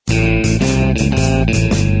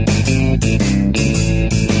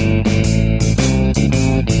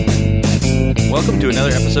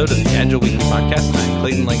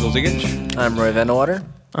Lengel-Zigich. I'm Roy Vandewater.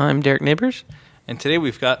 I'm Derek Neighbors. And today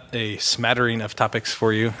we've got a smattering of topics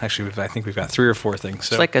for you. Actually, I think we've got 3 or 4 things.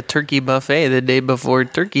 So, it's like a turkey buffet the day before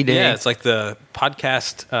Turkey Day. yeah, it's like the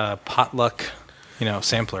podcast potluck,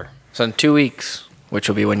 sampler. So in 2 weeks, which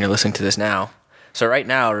will be when you're listening to this now. So right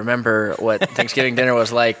now, remember what Thanksgiving dinner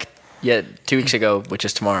was like 2 weeks ago, which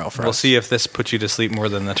is tomorrow for us. We'll see if this puts you to sleep more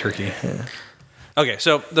than the turkey. Yeah. Okay,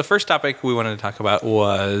 so the first topic we wanted to talk about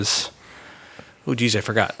was... Oh, geez, I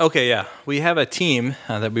forgot. Okay, yeah. We have a team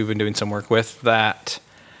that we've been doing some work with that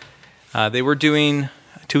they were doing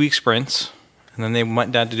 2-week sprints, and then they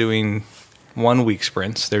went down to doing 1-week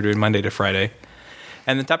sprints. They're doing Monday to Friday.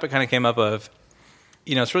 And the topic kind of came up of,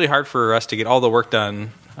 it's really hard for us to get all the work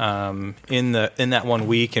done in that 1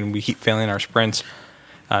 week, and we keep failing our sprints.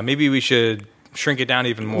 Maybe we should shrink it down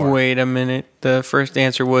even more. Wait a minute. The first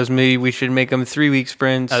answer was maybe we should make them 3-week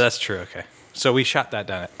sprints. Oh, that's true. Okay. So we shot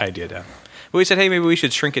that idea down. But we said, hey, maybe we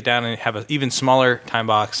should shrink it down and have an even smaller time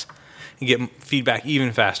box and get feedback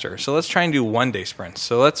even faster. So let's try and do 1-day sprints.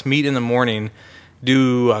 So let's meet in the morning,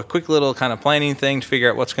 do a quick little kind of planning thing to figure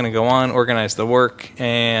out what's going to go on, organize the work,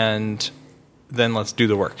 and then let's do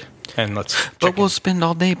the work. And But we'll spend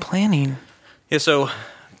all day planning. Yeah, so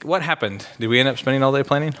what happened? Did we end up spending all day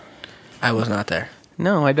planning? I was not there.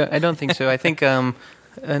 No, I don't think so. I think a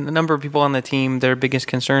number of people on the team, their biggest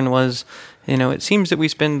concern was, it seems that we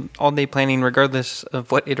spend all day planning regardless of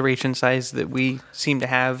what iteration size that we seem to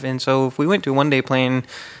have. And so if we went to a 1-day plan,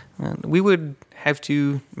 we would have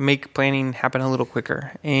to make planning happen a little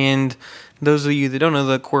quicker. And those of you that don't know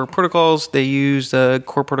the core protocols, they use the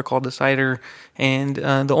core protocol decider. And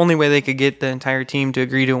the only way they could get the entire team to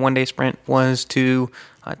agree to a 1-day sprint was to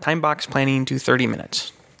time box planning to 30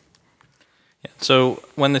 minutes. Yeah. So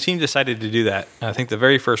when the team decided to do that, I think the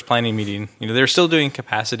very first planning meeting, they were still doing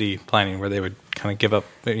capacity planning where they would kind of give up,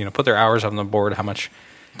 put their hours on the board, how much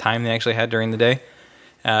time they actually had during the day,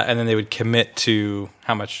 and then they would commit to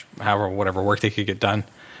whatever work they could get done.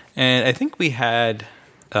 And I think we had,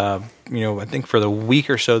 I think for the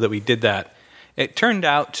week or so that we did that, it turned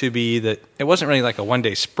out to be that it wasn't really like a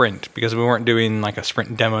 1-day sprint because we weren't doing like a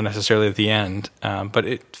sprint demo necessarily at the end, but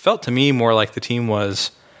it felt to me more like the team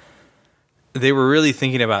they were really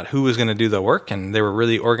thinking about who was going to do the work, and they were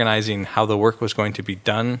really organizing how the work was going to be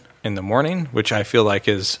done in the morning, which I feel like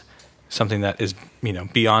is something that is,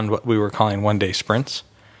 beyond what we were calling 1-day sprints.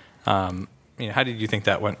 How did you think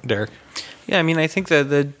that went, Derek? Yeah, I think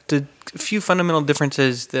the few fundamental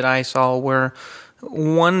differences that I saw were,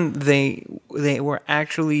 one, they were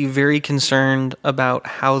actually very concerned about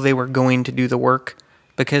how they were going to do the work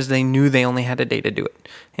because they knew they only had a day to do it.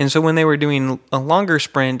 And so when they were doing a longer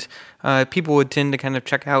sprint, people would tend to kind of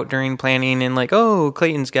check out during planning and like, oh,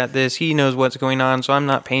 Clayton's got this, he knows what's going on, so I'm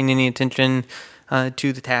not paying any attention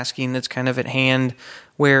to the tasking that's kind of at hand,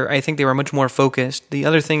 where I think they were much more focused. The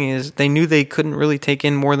other thing is they knew they couldn't really take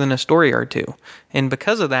in more than a story or two. And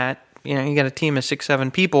because of that, you got a team of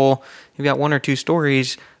 6-7 people, you've got 1 or 2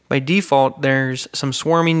 stories. By default, there's some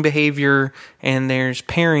swarming behavior and there's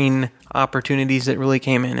pairing opportunities that really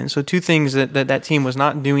came in. And so 2 things that team was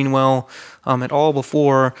not doing well at all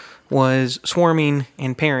before was swarming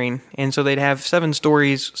and pairing. And so they'd have 7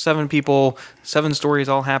 stories, 7 people, 7 stories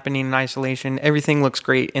all happening in isolation. Everything looks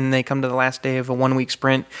great. And they come to the last day of a 1-week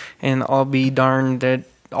sprint, and I'll be darned that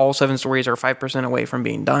all 7 stories are 5% away from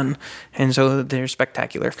being done. And so there's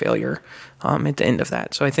spectacular failure at the end of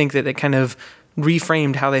that. So I think that it kind of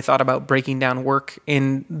reframed how they thought about breaking down work,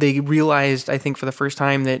 and they realized, I think for the first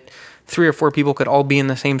time, that 3 or 4 people could all be in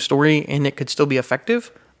the same story and it could still be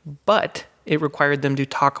effective, but it required them to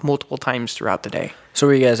talk multiple times throughout the day. So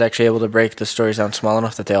were you guys actually able to break the stories down small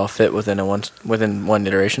enough that they all fit within one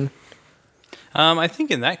iteration? I think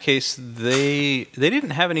in that case they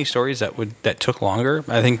didn't have any stories that took longer.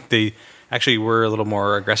 I think they actually were a little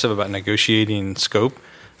more aggressive about negotiating scope.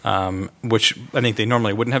 Which I think they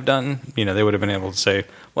normally wouldn't have done. They would have been able to say,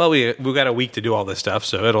 well, we've got a week to do all this stuff,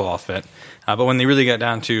 so it'll all fit. But when they really got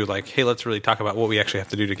down to like, hey, let's really talk about what we actually have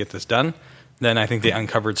to do to get this done, then I think they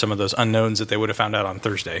uncovered some of those unknowns that they would have found out on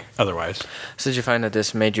Thursday otherwise. So did you find that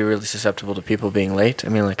this made you really susceptible to people being late?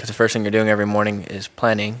 Because the first thing you're doing every morning is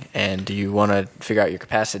planning, and you want to figure out your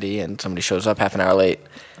capacity, and somebody shows up half an hour late,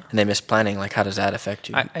 and they miss planning. Like, how does that affect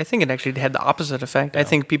you? I think it actually had the opposite effect. Yeah. I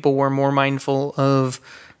think people were more mindful of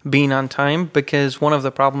being on time, because one of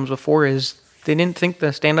the problems before is they didn't think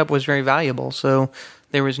the stand-up was very valuable. So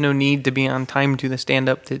there was no need to be on time to the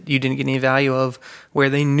stand-up that you didn't get any value of, where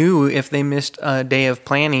they knew if they missed a day of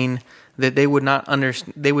planning that they would not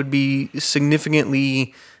they would be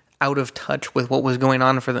significantly out of touch with what was going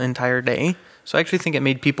on for the entire day. So I actually think it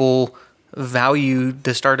made people valued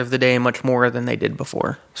the start of the day much more than they did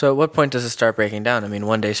before. So at what point does it start breaking down? I mean,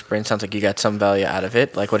 1 day sprint sounds like you got some value out of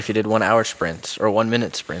it. Like what if you did 1 hour sprints or 1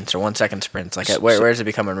 minute sprints or 1 second sprints? Like where does it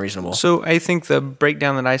become unreasonable? So I think the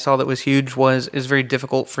breakdown that I saw that was huge is very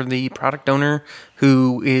difficult for the product owner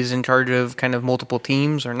who is in charge of kind of multiple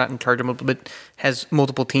teams, or not in charge of multiple, but has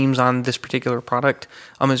multiple teams on this particular product.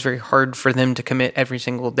 It's very hard for them to commit every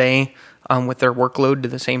single day with their workload to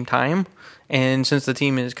the same time. And since the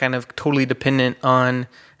team is kind of totally dependent on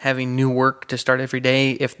having new work to start every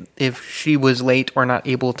day, if she was late or not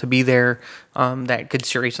able to be there, that could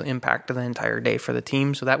seriously impact the entire day for the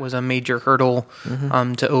team. So that was a major hurdle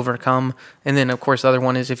to overcome. And then, of course, the other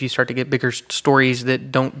one is if you start to get bigger stories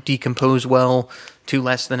that don't decompose well to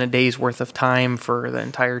less than a day's worth of time for the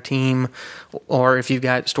entire team, or if you've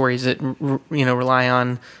got stories that rely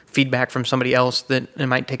on feedback from somebody else that it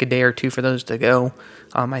might take a day or two for those to go.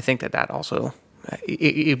 I think that also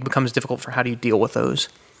it becomes difficult for how do you deal with those.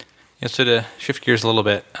 Yeah, so to shift gears a little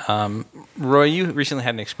bit, Roy, you recently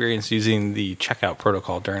had an experience using the checkout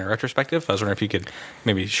protocol during a retrospective. I was wondering if you could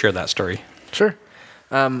maybe share that story. Sure.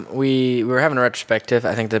 We were having a retrospective.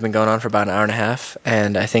 I think they've been going on for about an hour and a half,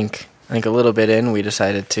 and I think a little bit in, we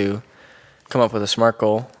decided to come up with a SMART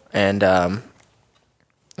goal, and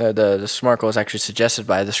the SMART goal was actually suggested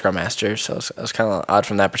by the Scrum Master, so it was kind of odd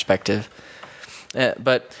from that perspective.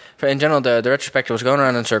 But in general, the retrospective was going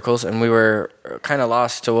around in circles, and we were kind of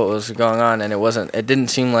lost to what was going on, and it didn't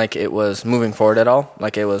seem like it was moving forward at all.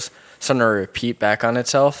 Like it was starting to repeat back on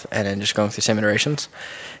itself, and then just going through the same iterations.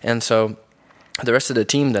 And so the rest of the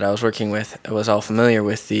team that I was working with was all familiar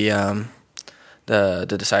with the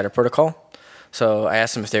Decider protocol. So I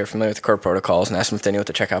asked them if they were familiar with the core protocols, and asked them if they knew what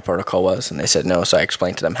the checkout protocol was, and they said no. So I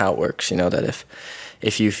explained to them how it works. That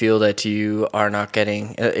if you feel that you are not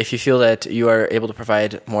getting, if you feel that you are able to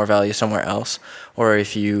provide more value somewhere else, or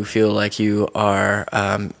if you feel like you are,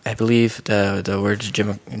 I believe the word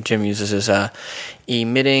Jim uses is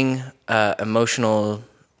emitting random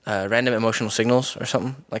emotional signals or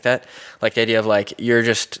something like that. Like the idea of like you're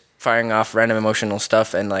just firing off random emotional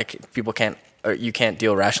stuff, and like you can't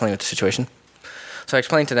deal rationally with the situation. So I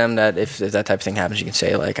explained to them that if that type of thing happens, you can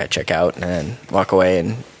say like I check out and then walk away,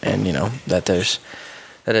 and you're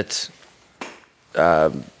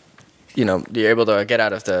able to get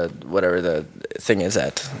out of the whatever the thing is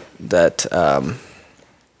that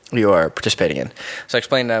you are participating in. So I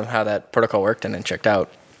explained to them how that protocol worked, and then checked out,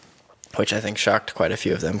 which I think shocked quite a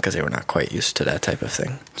few of them because they were not quite used to that type of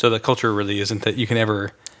thing. So the culture really isn't that you can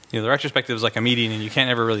ever, the retrospective is like a meeting and you can't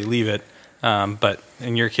ever really leave it. But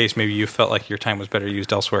in your case, maybe you felt like your time was better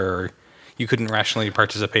used elsewhere, or you couldn't rationally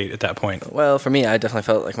participate at that point. Well, for me, I definitely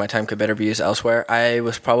felt like my time could better be used elsewhere. I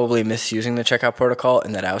was probably misusing the checkout protocol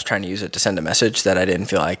in that I was trying to use it to send a message that I didn't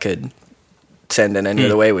feel I could send in any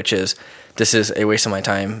other way, which is, this is a waste of my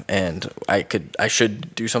time and I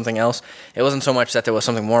should do something else. It wasn't so much that there was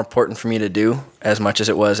something more important for me to do as much as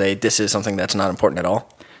it was this is something that's not important at all.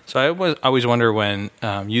 So I always wonder when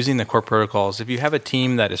using the core protocols, if you have a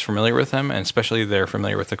team that is familiar with them, and especially they're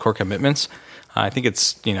familiar with the core commitments, I think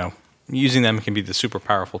it's, using them can be the super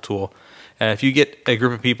powerful tool. If you get a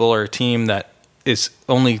group of people or a team that is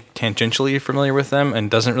only tangentially familiar with them and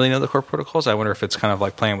doesn't really know the core protocols, I wonder if it's kind of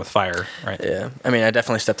like playing with fire, right? Yeah. I mean, I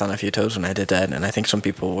definitely stepped on a few toes when I did that, and I think some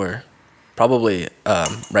people were probably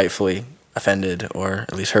rightfully offended or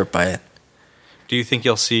at least hurt by it. Do you think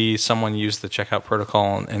you'll see someone use the checkout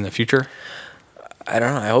protocol in the future? I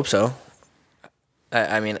don't know. I hope so.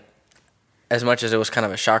 I mean, as much as it was kind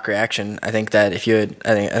of a shock reaction, I think that if you had,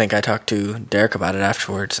 I think I talked to Derek about it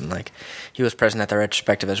afterwards, and like he was present at the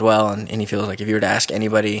retrospective as well, and he feels like if you were to ask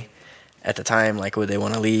anybody at the time, like would they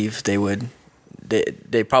want to leave,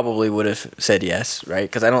 they probably would have said yes, right?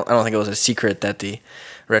 Because I don't think it was a secret that the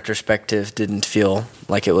retrospective didn't feel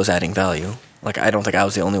like it was adding value. Like I don't think I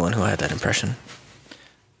was the only one who had that impression.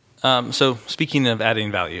 So speaking of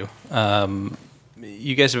adding value,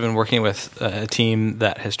 you guys have been working with a team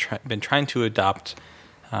that has been trying to adopt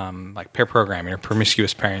like pair programming or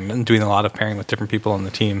promiscuous pairing, and doing a lot of pairing with different people on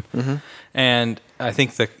the team. Mm-hmm. And I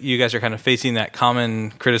think that you guys are kind of facing that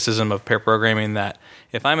common criticism of pair programming that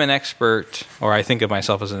if I'm an expert, or I think of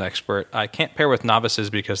myself as an expert, I can't pair with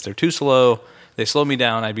novices because they're too slow. They slow me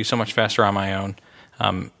down. I'd be so much faster on my own.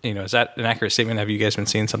 Is that an accurate statement? Have you guys been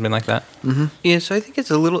seeing something like that? Mm-hmm. Yeah, so I think it's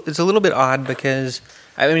a little bit odd because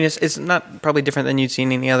it's not probably different than you'd see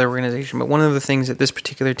in any other organization. But one of the things that this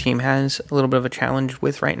particular team has a little bit of a challenge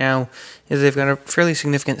with right now is they've got a fairly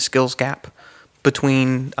significant skills gap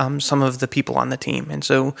between some of the people on the team. And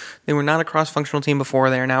so they were not a cross-functional team before.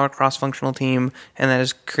 They are now a cross-functional team, and that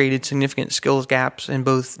has created significant skills gaps in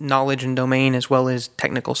both knowledge and domain as well as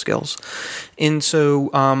technical skills. And so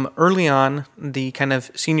early on, the kind of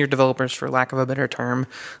senior developers, for lack of a better term,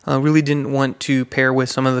 really didn't want to pair with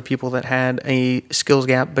some of the people that had a skills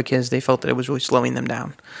gap because they felt that it was really slowing them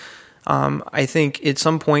down. I think at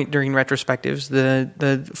some point during retrospectives,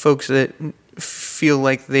 the folks that feel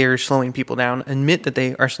like they're slowing people down admit that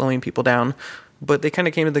they are slowing people down, but they kind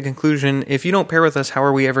of came to the conclusion, if you don't pair with us, how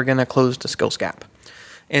are we ever going to close the skills gap?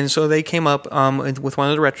 And so they came up with one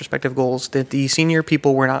of the retrospective goals that the senior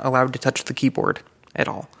people were not allowed to touch the keyboard at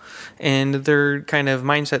all. And their kind of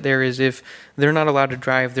mindset there is, if they're not allowed to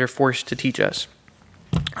drive, they're forced to teach us.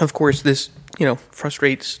 Of course, this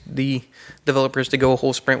frustrates the developers to go a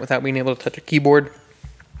whole sprint without being able to touch a keyboard.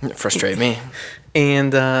 Frustrate me.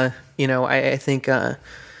 And I think kind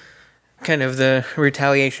of the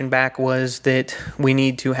retaliation back was that we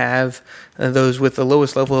need to have those with the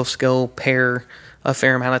lowest level of skill pair a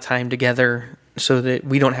fair amount of time together so that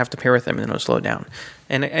we don't have to pair with them and it'll slow down.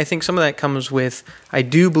 And I think some of that comes with, I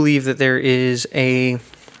do believe that there is a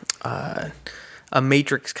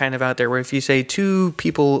matrix kind of out there where if you say two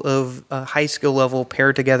people of a high skill level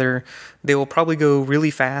pair together, they will probably go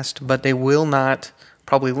really fast, but they will not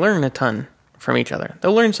probably learn a ton from each other.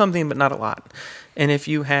 They'll learn something, but not a lot. And if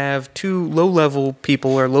you have two low-level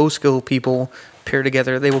people or low-skill people pair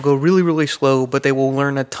together, they will go really, really slow, but they will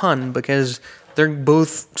learn a ton because they're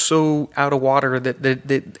both so out of water that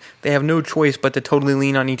they have no choice but to totally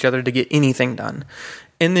lean on each other to get anything done.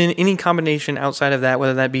 And then any combination outside of that,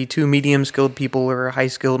 whether that be two medium-skilled people or a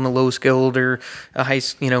high-skilled and a low-skilled or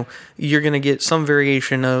you're going to get some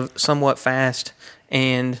variation of somewhat fast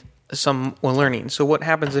and some learning. So what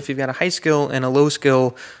happens if you've got a high skill and a low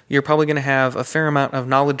skill? You're probably going to have a fair amount of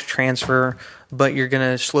knowledge transfer, but you're going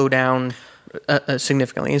to slow down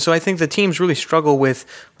significantly. And so I think the teams really struggle with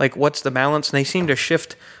what's the balance, and they seem to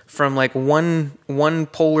shift from one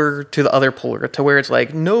polar to the other polar to where it's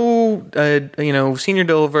no senior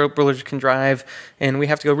developers can drive, and we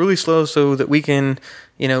have to go really slow so that we can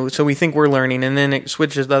so we think we're learning, and then it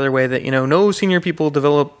switches the other way that no senior people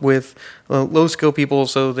develop with low skill people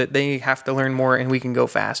so that they have to learn more and we can go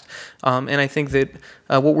fast. And I think that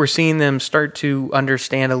what we're seeing them start to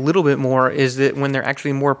understand a little bit more is that when they're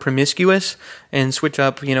actually more promiscuous and switch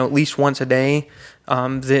up at least once a day,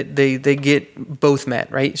 that they get both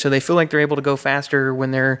met, right? So they feel like they're able to go faster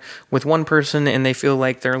when they're with one person, and they feel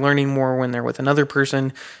like they're learning more when they're with another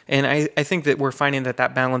person. And I think that we're finding that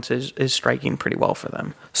balance is striking pretty well for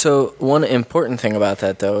them. So one important thing about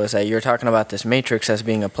that, though, is that you're talking about this matrix as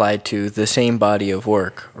being applied to the same body of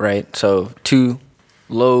work, right? So two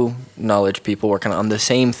low knowledge people working on the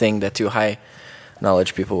same thing that two high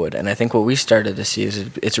knowledge people would. And I think what we started to see is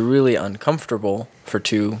it's really uncomfortable for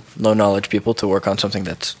two low knowledge people to work on something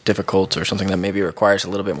that's difficult or something that maybe requires a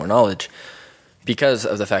little bit more knowledge because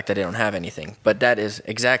of the fact that they don't have anything. But that is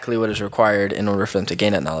exactly what is required in order for them to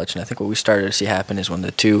gain that knowledge. And I think what we started to see happen is when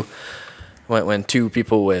two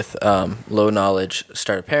people with low knowledge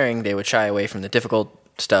started pairing, they would shy away from the difficult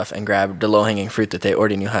stuff and grab the low-hanging fruit that they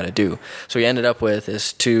already knew how to do. So we ended up with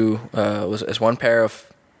one pair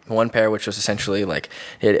which was essentially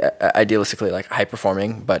idealistically high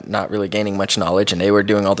performing but not really gaining much knowledge, and they were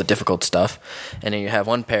doing all the difficult stuff. And then you have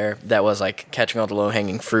one pair that was catching all the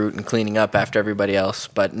low-hanging fruit and cleaning up after everybody else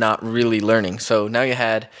but not really learning. So now you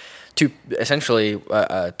had two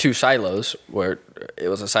silos where it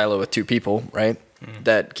was a silo with two people, right,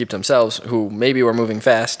 that keep themselves, who maybe were moving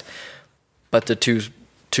fast, but the two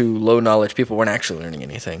low knowledge people weren't actually learning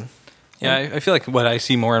anything. Yeah, I feel like what I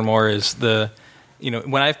see more and more is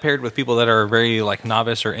when I've paired with people that are very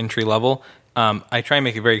novice or entry level, I try and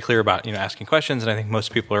make it very clear about asking questions, and I think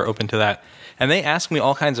most people are open to that. And they ask me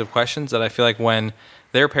all kinds of questions that I feel like when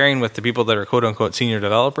they're pairing with the people that are quote unquote senior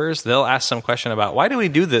developers, they'll ask some question about why do we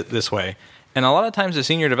do this way? And a lot of times the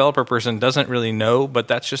senior developer person doesn't really know, but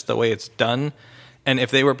that's just the way it's done. And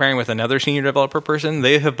if they were pairing with another senior developer person,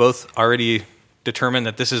 they have both already determined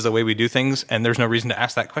that this is the way we do things, and there's no reason to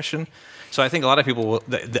ask that question. So I think a lot of people,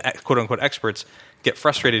 the quote-unquote experts, get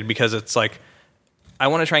frustrated because it's I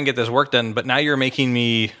want to try and get this work done, but now you're making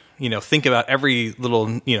me, think about every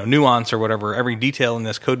little, nuance or whatever, every detail in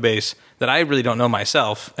this code base that I really don't know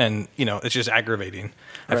myself, and, it's just aggravating. Right.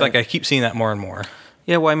 I feel like I keep seeing that more and more.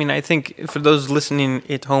 Yeah, well, I mean, I think for those listening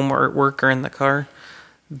at home or at work or in the car,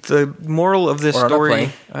 the moral of this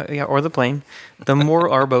story, or the plane, the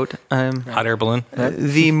moral, our boat, hot air balloon.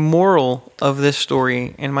 The moral of this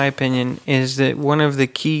story, in my opinion, is that one of the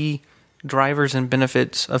key drivers and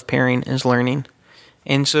benefits of pairing is learning.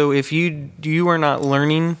 And so if you are not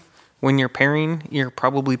learning when you're pairing, you're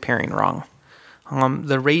probably pairing wrong.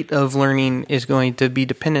 The rate of learning is going to be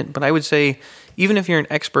dependent, but I would say even if you're an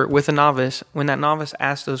expert with a novice, when that novice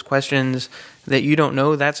asks those questions that you don't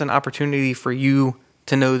know, that's an opportunity for you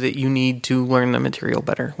to know that you need to learn the material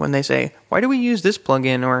better. When they say, why do we use this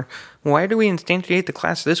plugin, or why do we instantiate the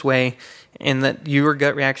class this way, and that your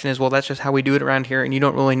gut reaction is, well, that's just how we do it around here, and you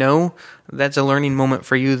don't really know, that's a learning moment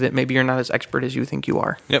for you that maybe you're not as expert as you think you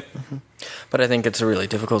are. Yep. Mm-hmm. But I think it's really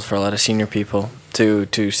difficult for a lot of senior people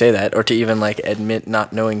to say that, or to even like admit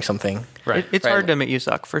not knowing something. Right. It's hard to admit you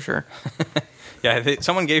suck, for sure. Yeah,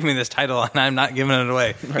 someone gave me this title, and I'm not giving it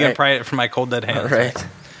away. I'm going to pry it from my cold, dead hands. Right.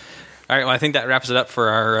 All right, well, I think that wraps it up for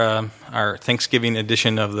our Thanksgiving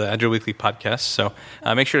edition of the Agile Weekly podcast. So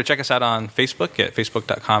make sure to check us out on Facebook at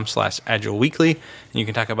facebook.com/AgileWeekly. And you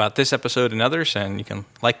can talk about this episode and others, and you can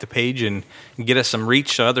like the page and get us some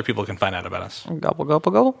reach so other people can find out about us. Gobble,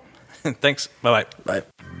 gobble, gobble. Thanks. Bye-bye. Bye.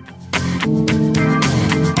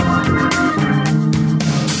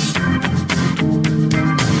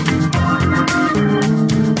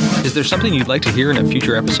 Is there something you'd like to hear in a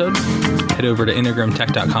future episode? Head over to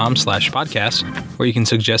integrumtech.com/podcast, where you can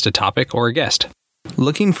suggest a topic or a guest.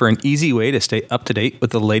 Looking for an easy way to stay up to date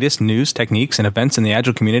with the latest news, techniques, and events in the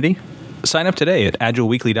Agile community? Sign up today at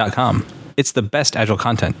agileweekly.com. It's the best Agile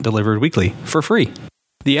content delivered weekly for free.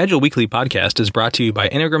 The Agile Weekly podcast is brought to you by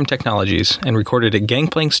Integrum Technologies and recorded at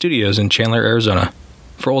Gangplank Studios in Chandler, Arizona.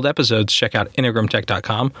 For old episodes, check out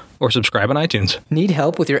integrumtech.com or subscribe on iTunes. Need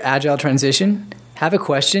help with your Agile transition? Have a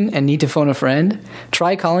question and need to phone a friend?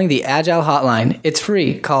 Try calling the Agile hotline. It's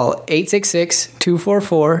free. Call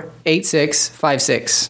 866-244-8656.